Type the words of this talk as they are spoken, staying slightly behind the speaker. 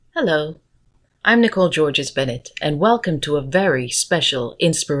Hello, I'm Nicole Georges Bennett, and welcome to a very special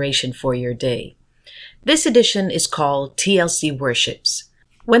inspiration for your day. This edition is called TLC Worships.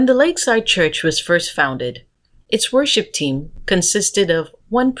 When the Lakeside Church was first founded, its worship team consisted of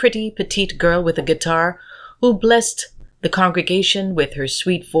one pretty petite girl with a guitar who blessed the congregation with her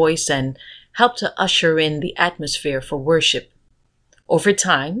sweet voice and helped to usher in the atmosphere for worship. Over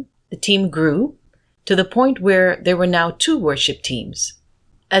time, the team grew to the point where there were now two worship teams,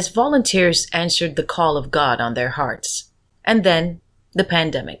 as volunteers answered the call of God on their hearts. And then, the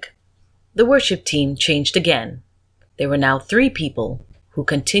pandemic. The worship team changed again. There were now three people who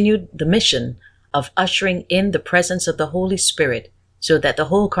continued the mission of ushering in the presence of the Holy Spirit so that the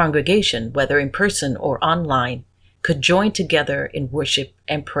whole congregation, whether in person or online, could join together in worship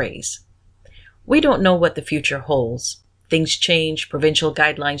and praise. We don't know what the future holds. Things change, provincial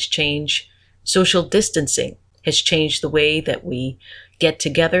guidelines change, social distancing has changed the way that we get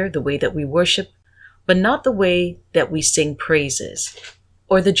together, the way that we worship, but not the way that we sing praises,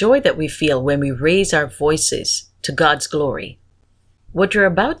 or the joy that we feel when we raise our voices to God's glory. What you're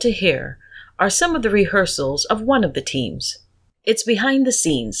about to hear are some of the rehearsals of one of the teams. It's behind the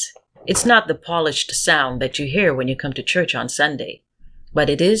scenes. It's not the polished sound that you hear when you come to church on Sunday, but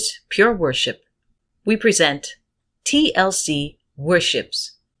it is pure worship. We present TLC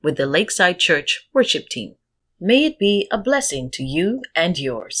Worships with the Lakeside Church worship team. May it be a blessing to you and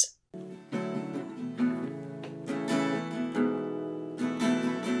yours.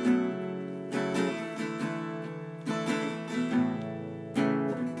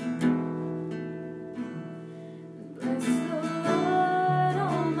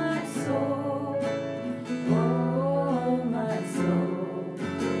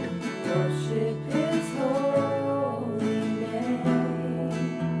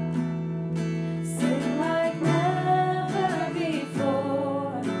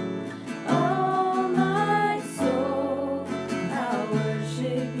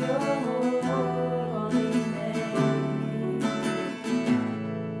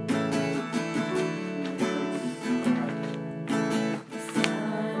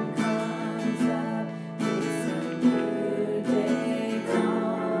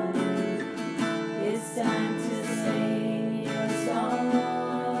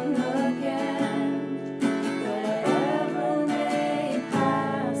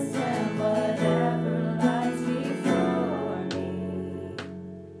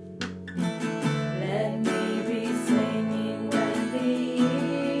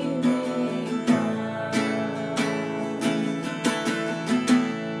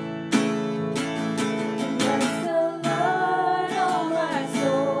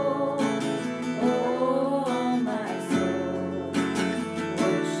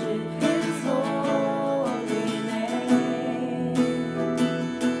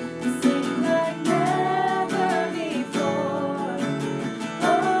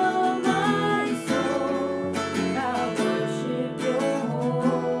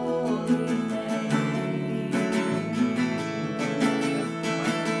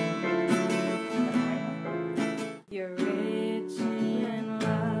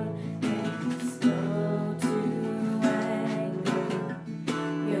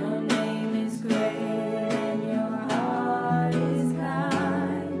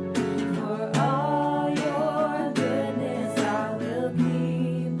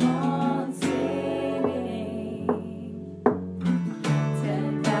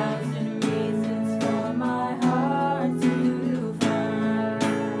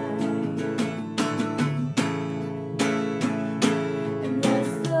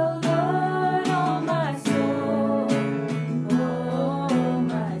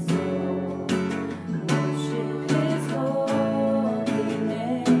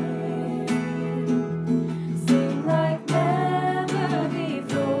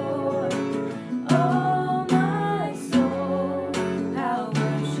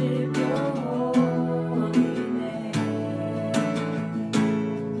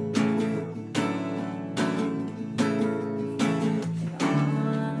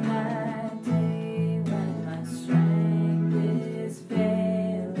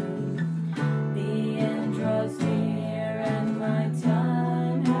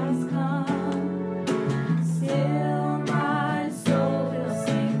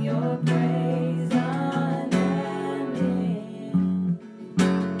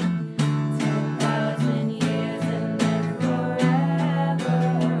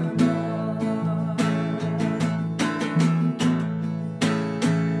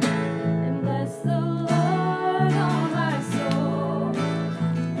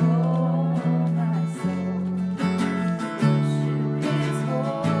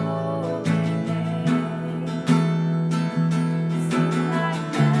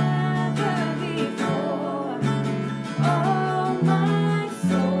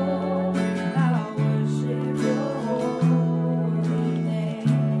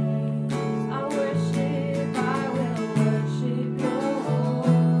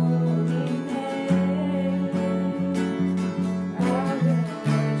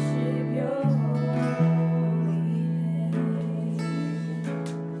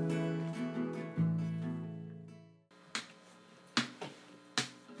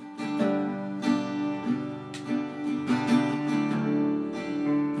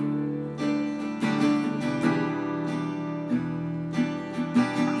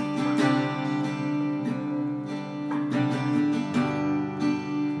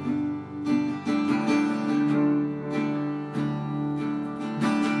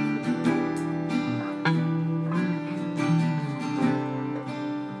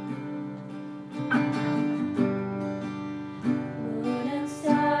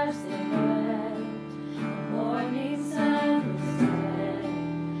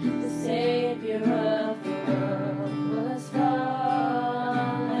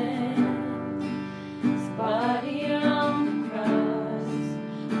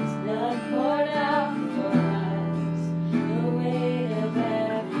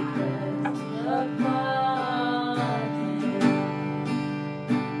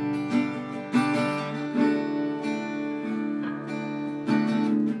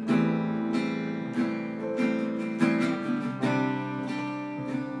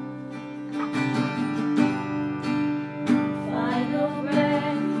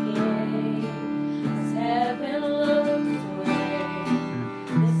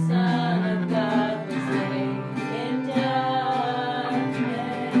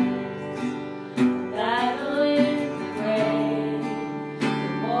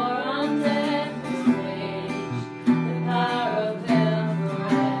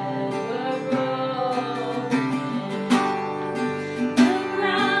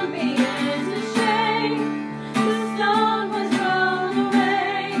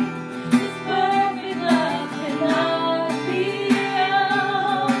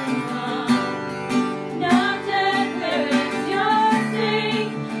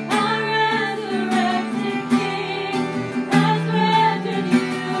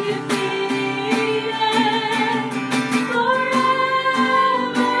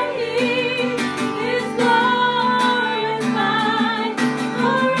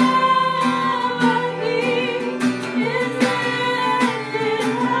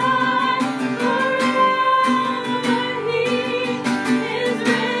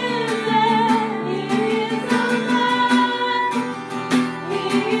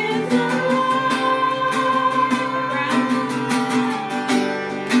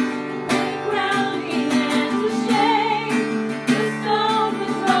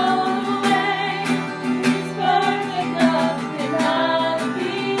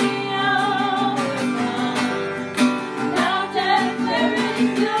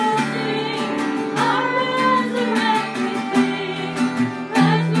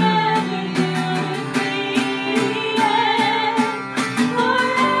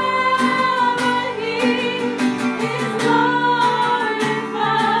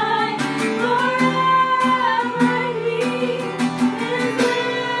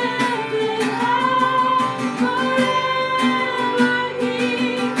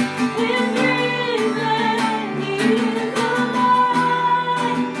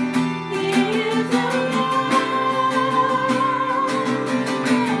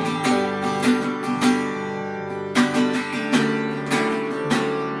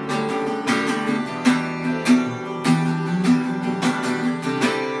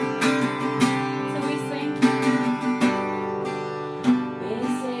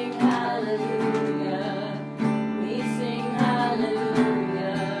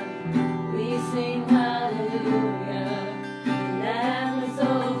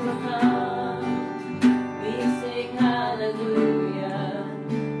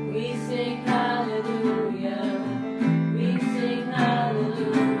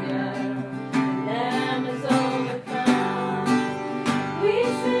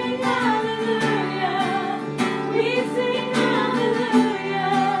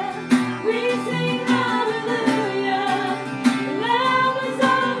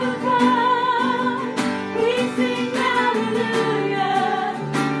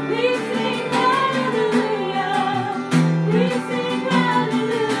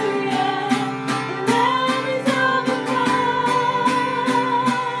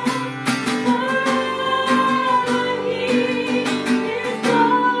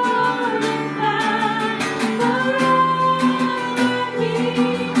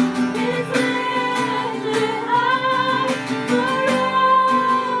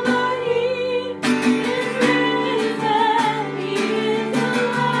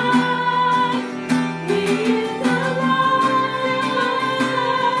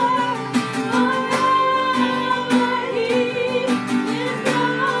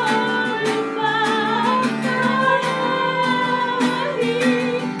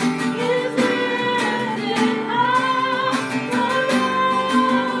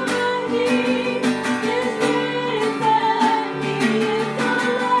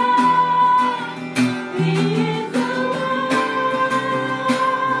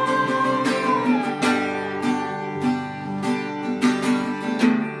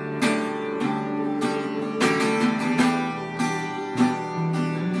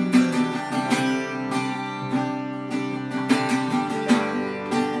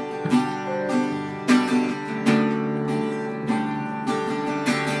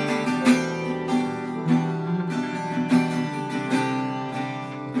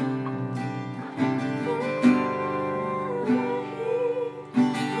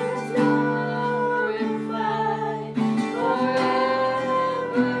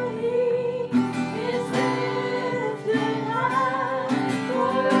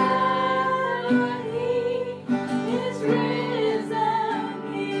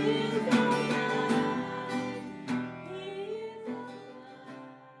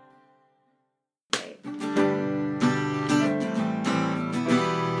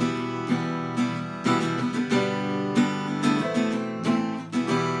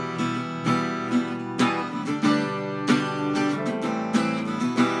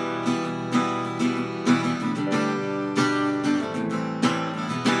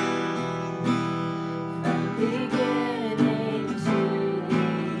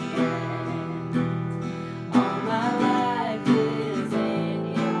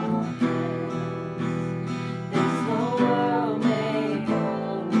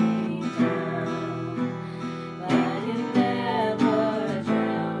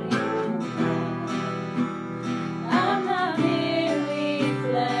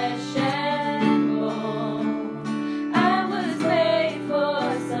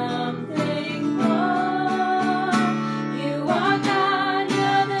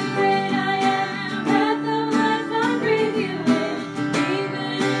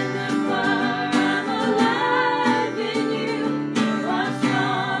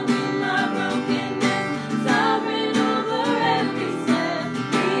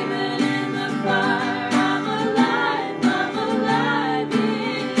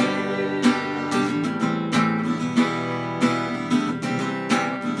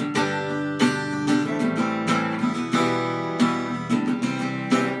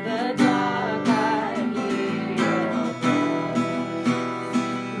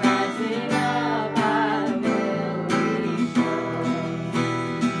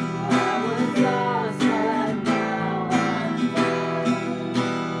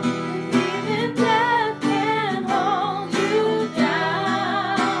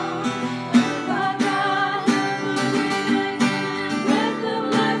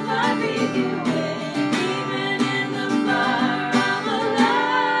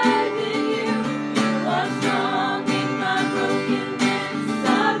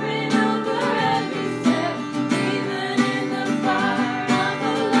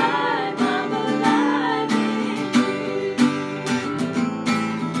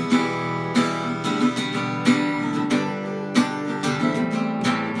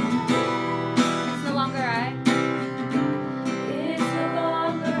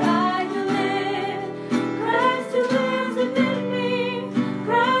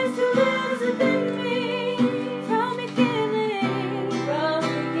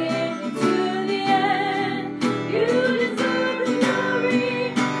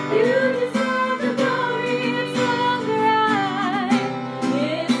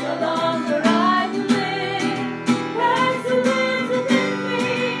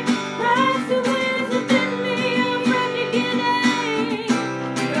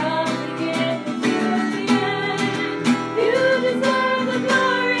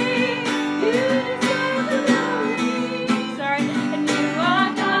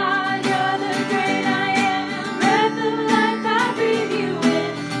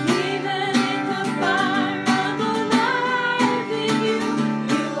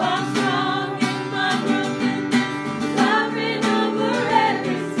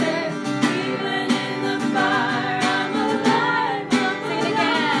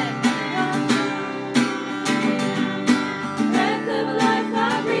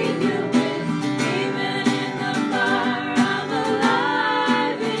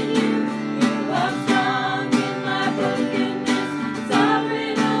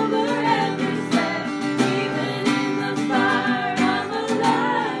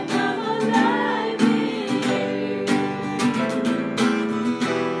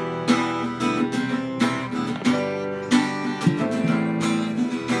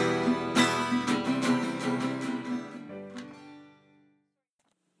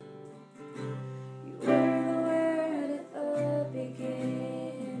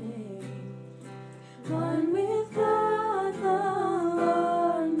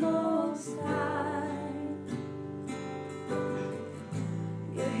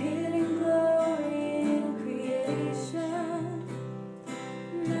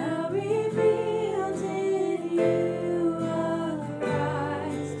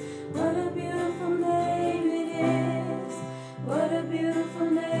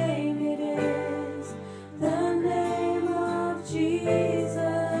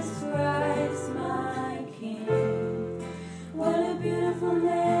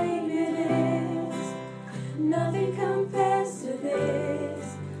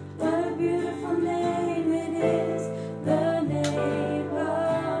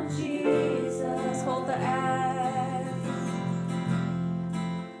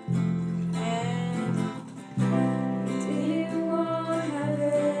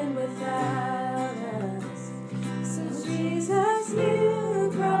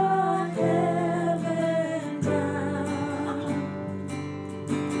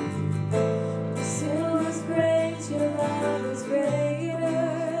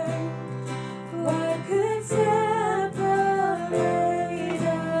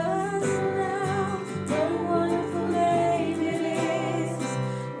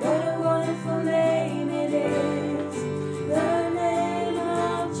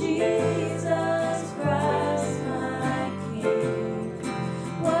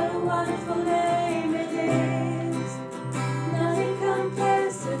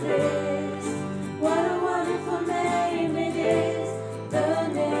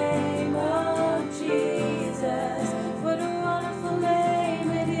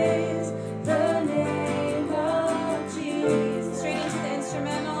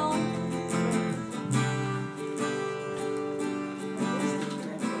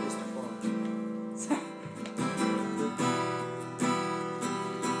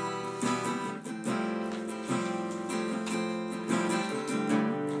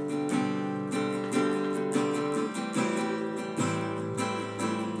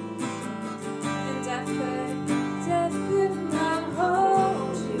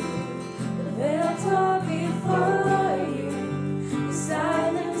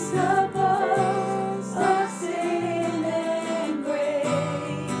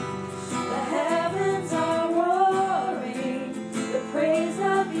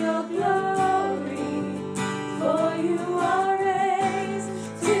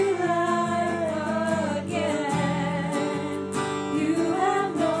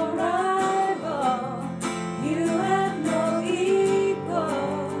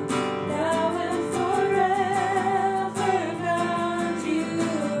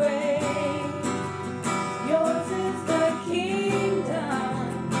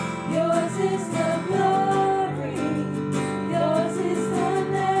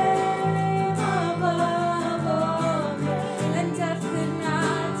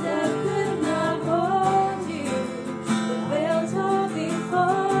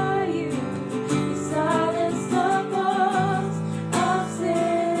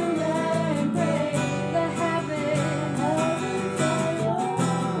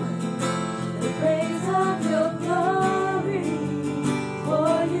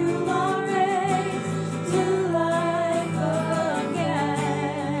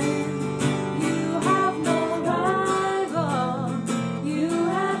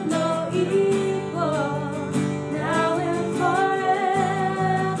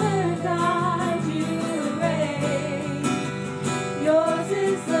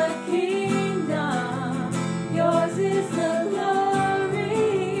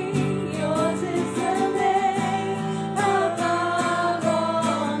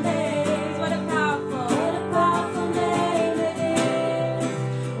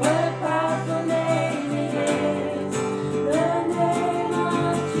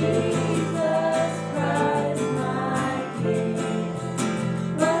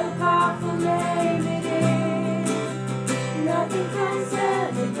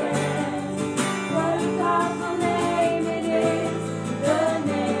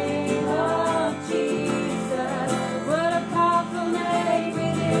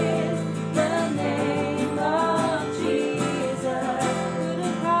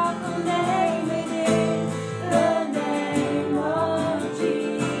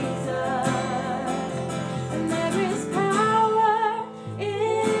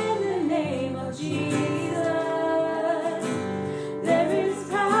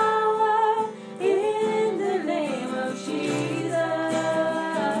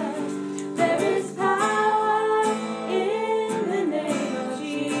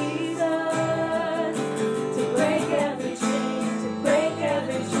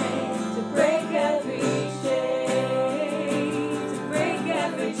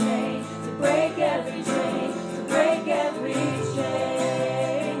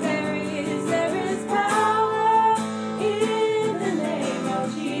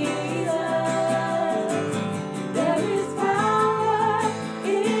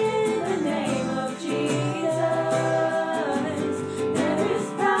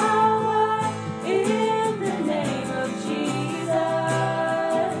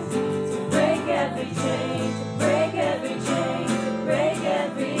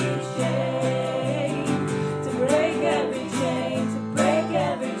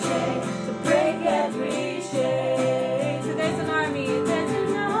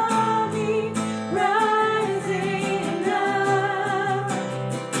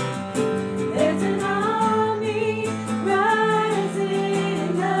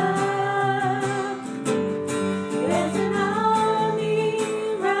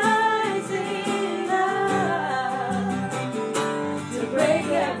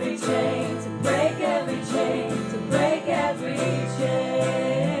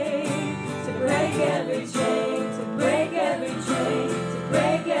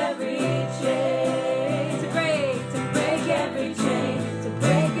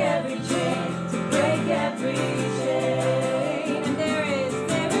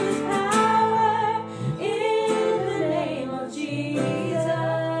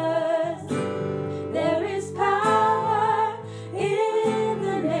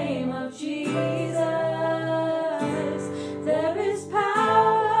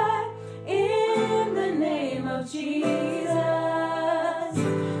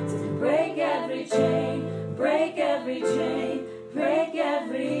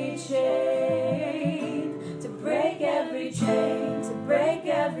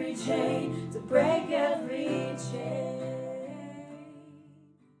 every chain, to break every chain.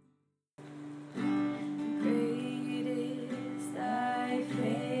 Great is thy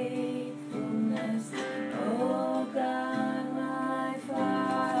faithfulness, O God, my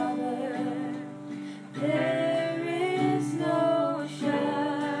Father. There is no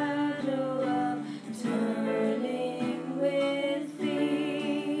shadow of turning with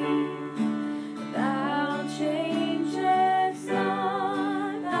thee. Thou changest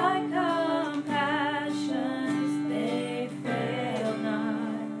not, thy compassions they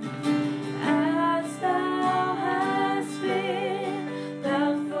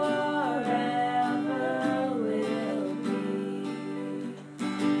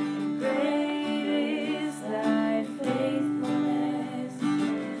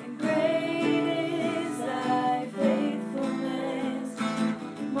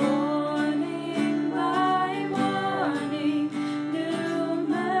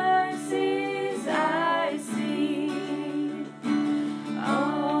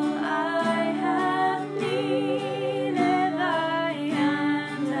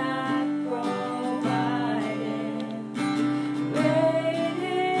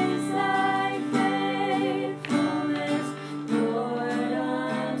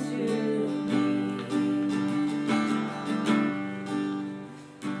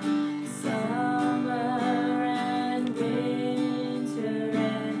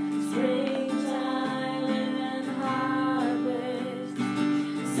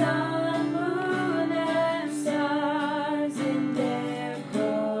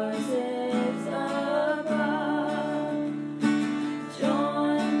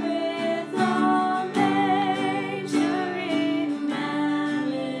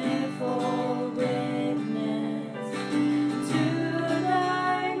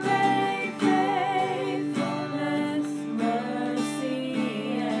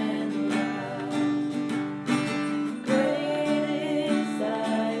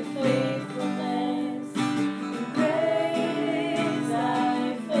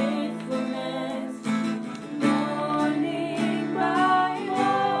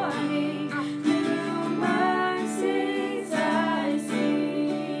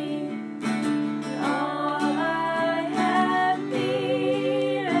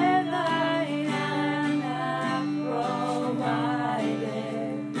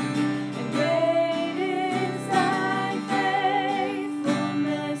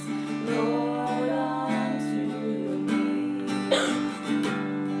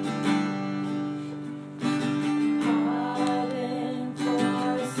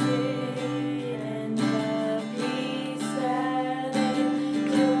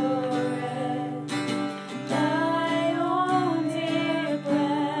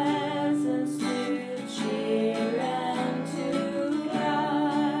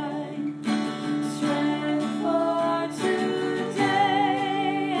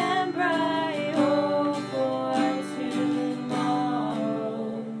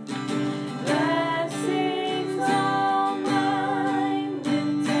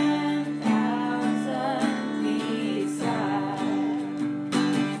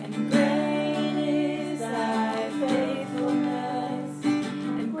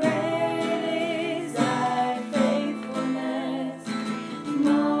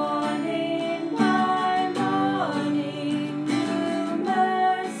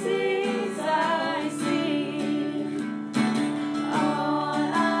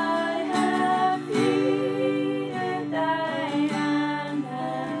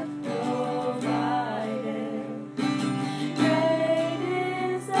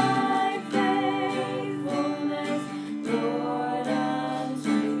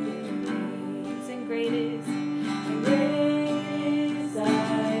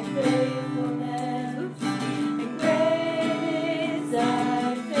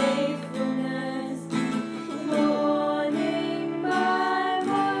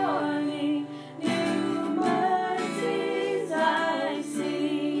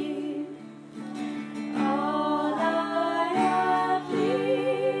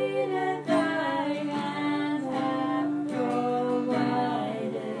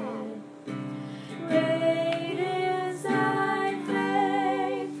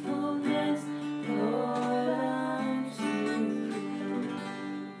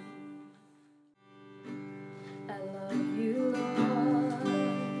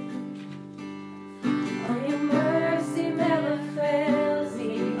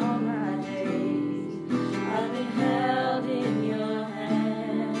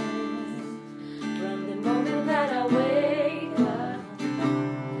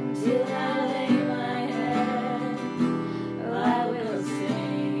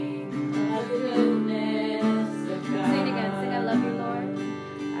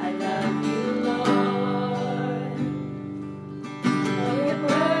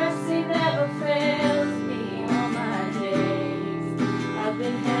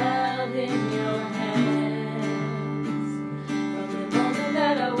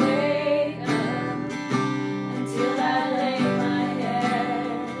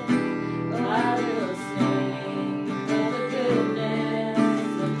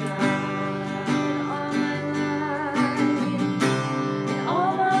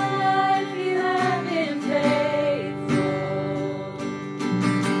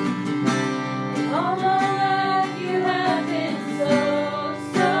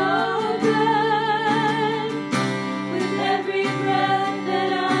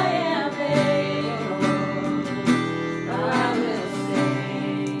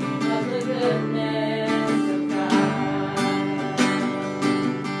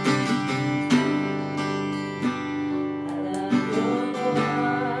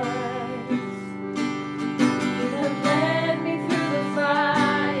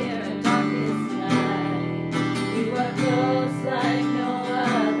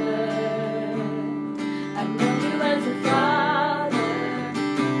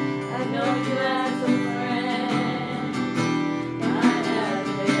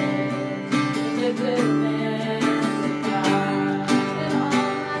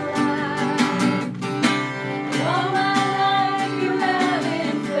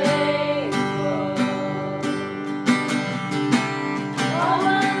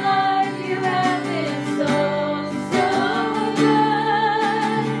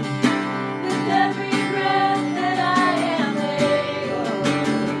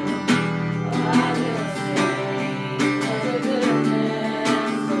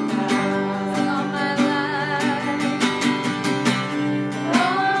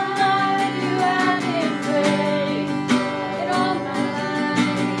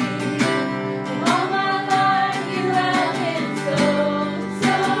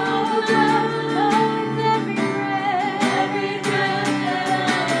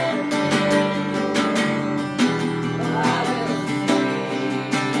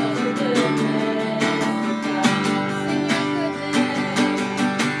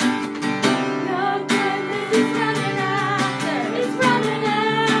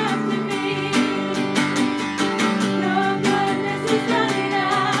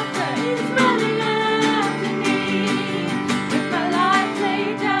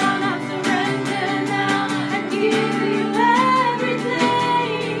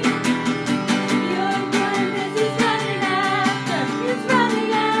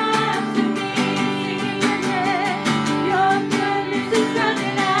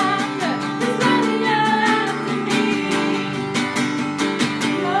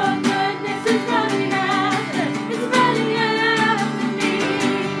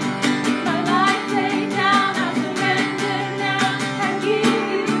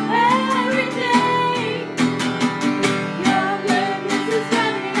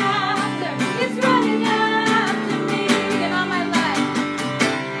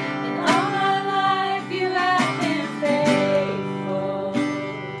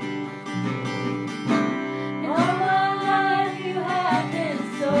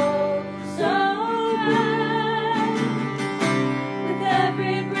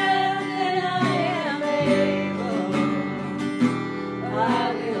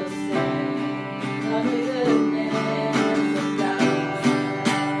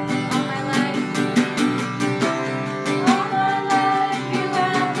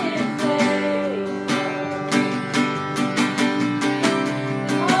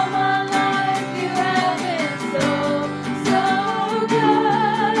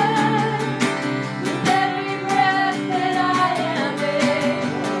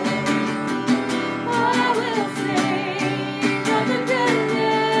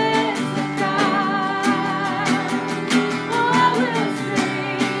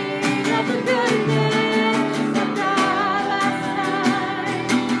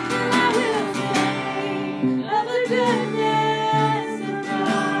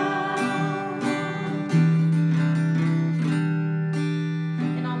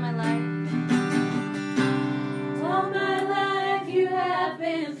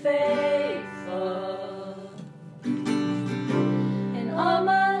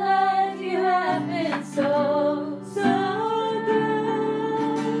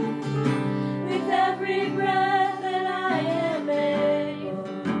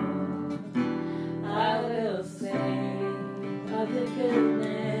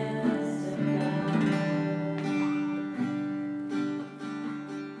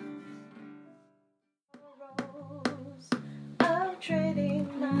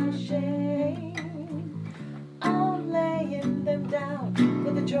shame. I'm laying them down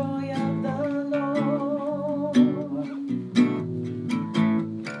for the joy of the Lord.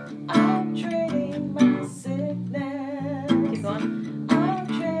 I'm trading my sickness. Keep going. I'm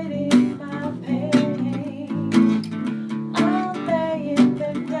trading my pain. I'm laying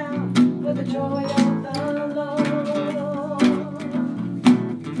them down for the joy of the Lord.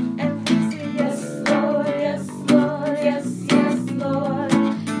 And we say, yes, Lord, yes, Lord, yes, yes, Lord.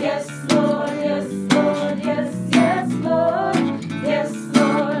 Yes, Lord, yes, Lord, yes, yes, Lord. Yes,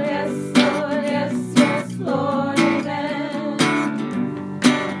 Lord, yes,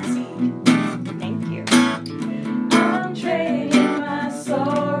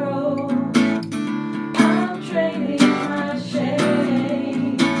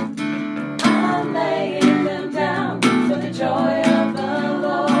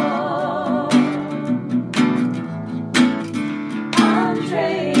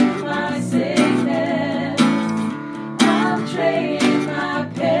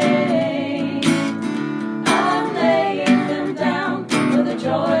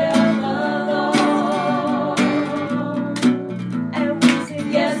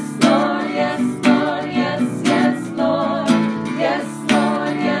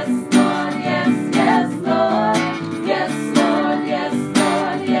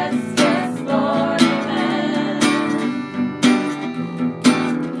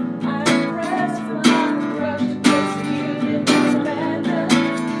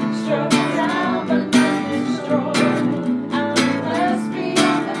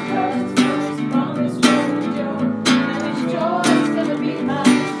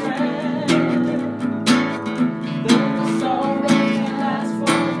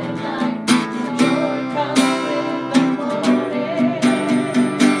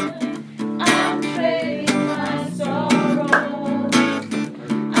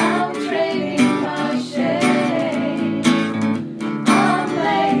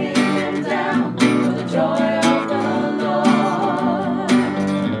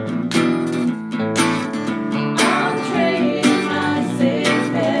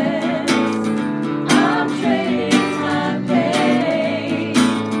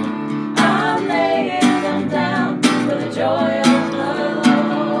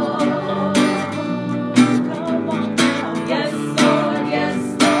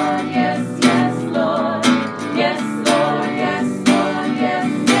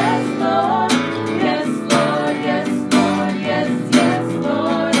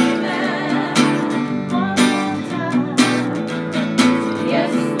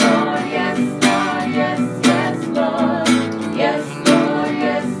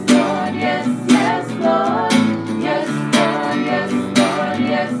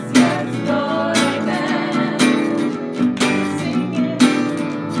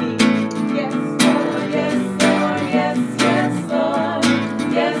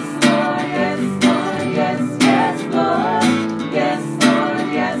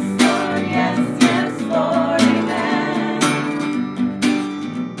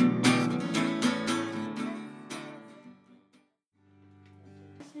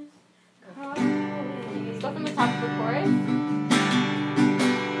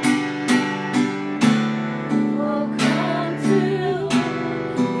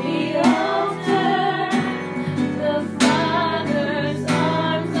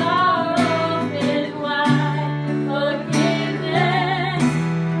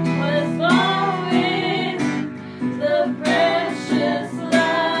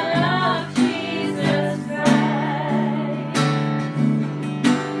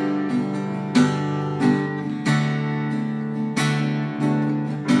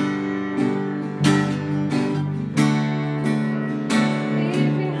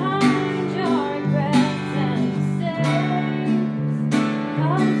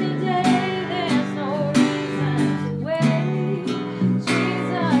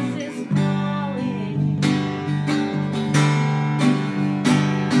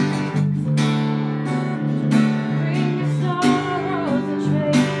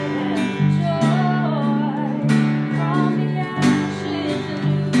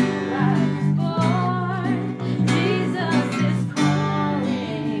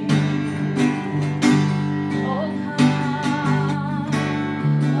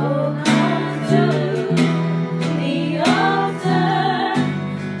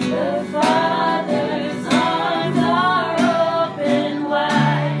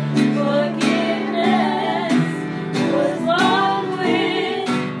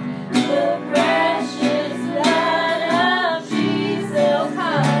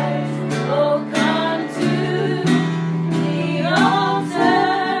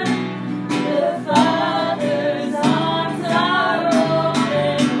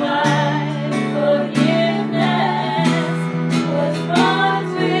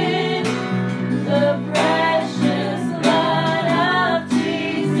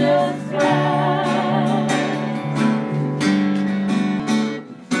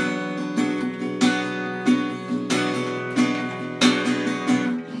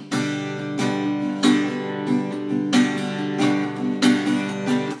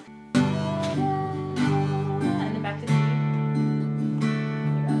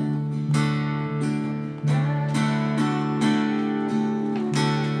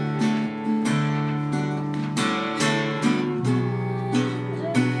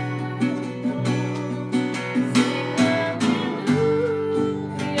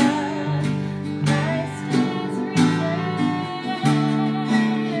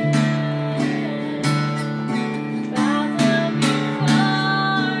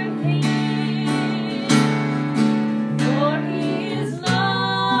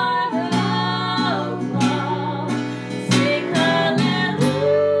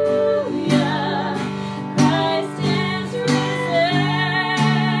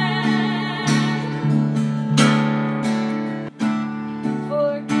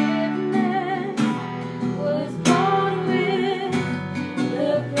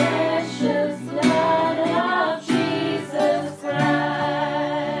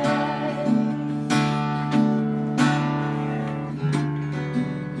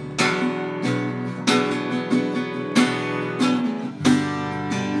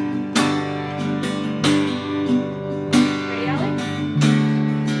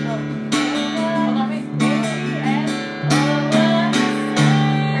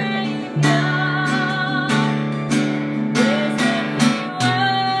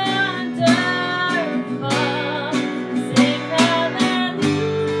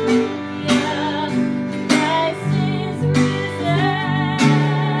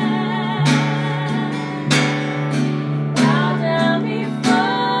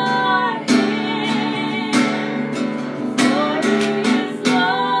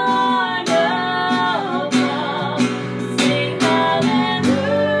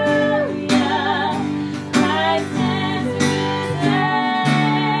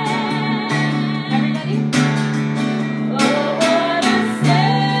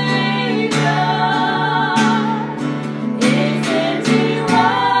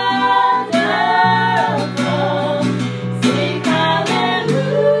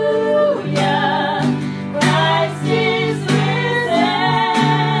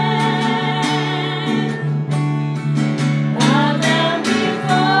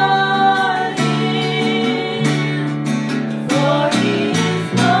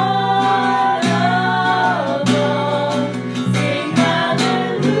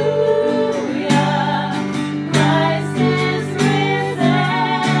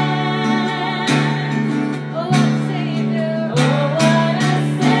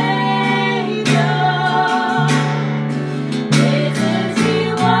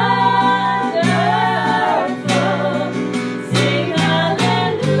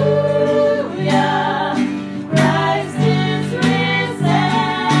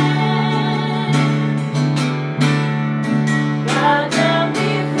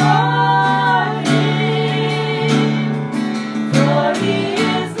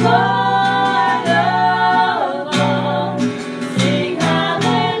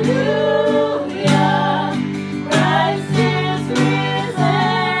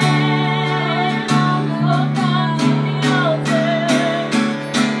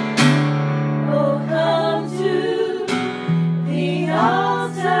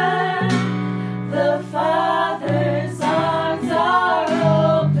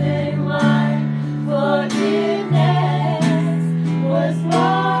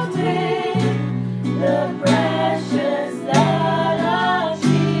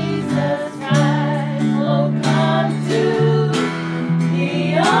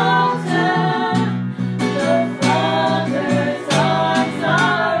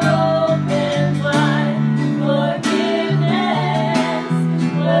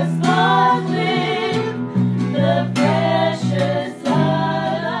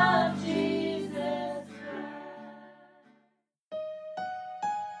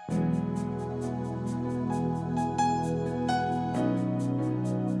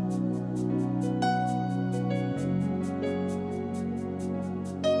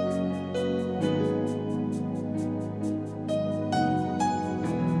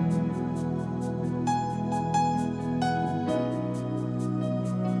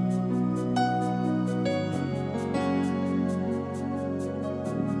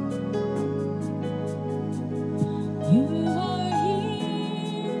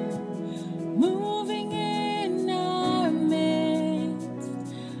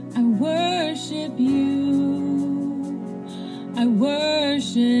 I worship you. I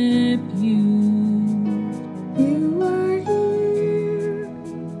worship you. You are here,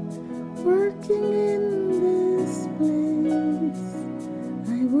 working in this place.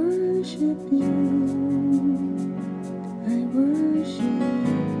 I worship you. I worship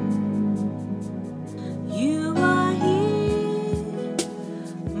you. You are here,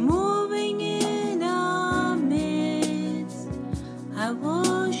 moving in our midst. I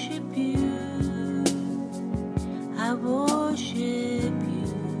worship you. I worship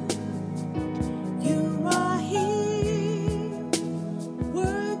you. You are here,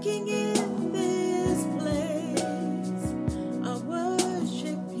 working in this place. I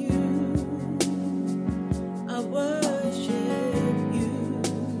worship you. I worship you.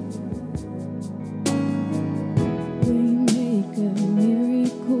 Waymaker,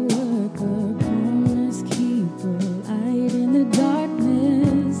 miracle worker, promise keeper, light in the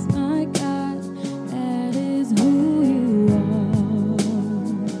darkness. My God, that is who you are.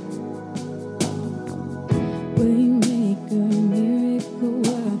 Waymaker, miracle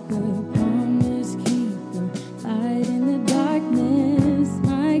worker, promise keeper, light in the darkness.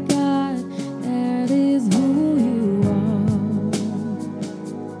 My God, that is who you are.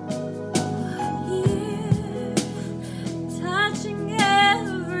 Here, touching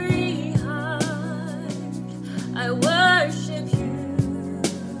every heart. I worship you.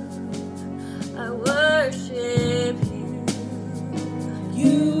 I worship you.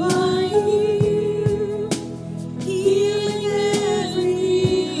 You are here, healing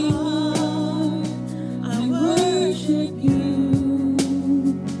every heart. I worship you.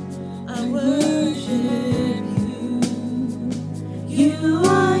 I worship you. You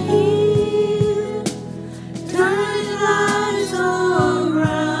are here, turning lives around.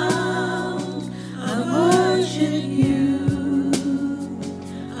 I worship you.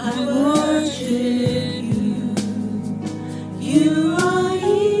 I worship you. You are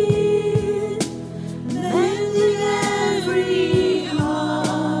here, mending every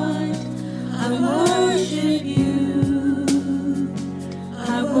heart. I worship you.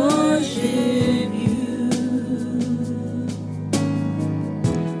 I worship you.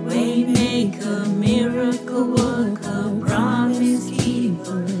 Waymaker, miracle worker, promise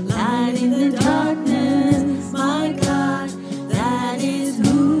keeper, light in the darkness. My God, that is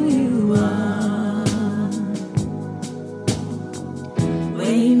who you are.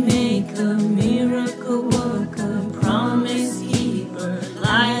 Waymaker, miracle worker, promise keeper,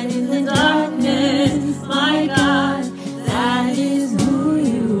 light in the darkness. My God, that is who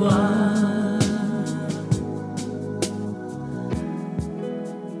you are.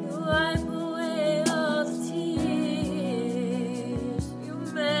 You wipe away all the tears. You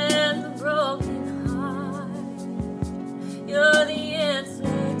mend the broken heart. You're the answer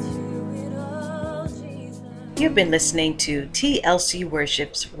to it all, Jesus. You've been listening to TLC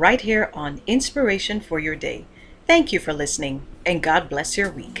Worships right here on Inspiration for Your Day. Thank you for listening, and God bless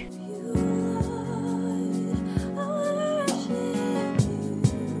your week.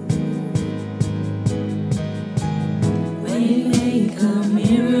 Waymaker,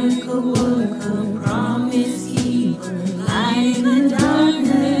 miracle worker,